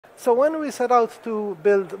So when we set out to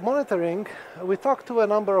build monitoring, we talked to a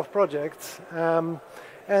number of projects,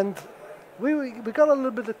 and we got a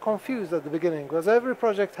little bit confused at the beginning because every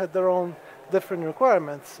project had their own different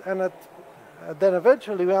requirements, and then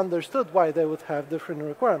eventually we understood why they would have different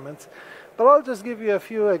requirements. But I'll just give you a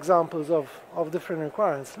few examples of different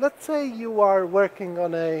requirements. Let's say you are working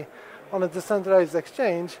on a decentralized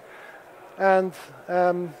exchange, and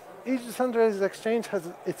each decentralized exchange has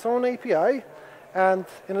its own API. And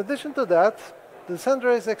in addition to that, the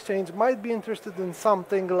decentralized exchange might be interested in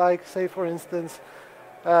something like, say, for instance,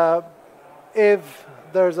 if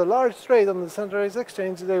there's a large trade on the decentralized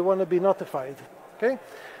exchange, they want to be notified. Okay?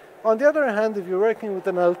 On the other hand, if you're working with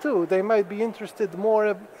an L2, they might be interested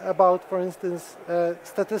more about, for instance,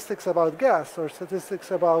 statistics about gas or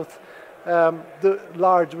statistics about the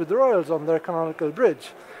large withdrawals on their canonical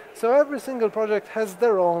bridge. So every single project has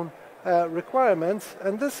their own requirements,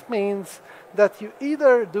 and this means that you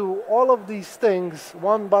either do all of these things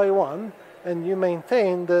one by one, and you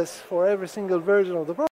maintain this for every single version of the project,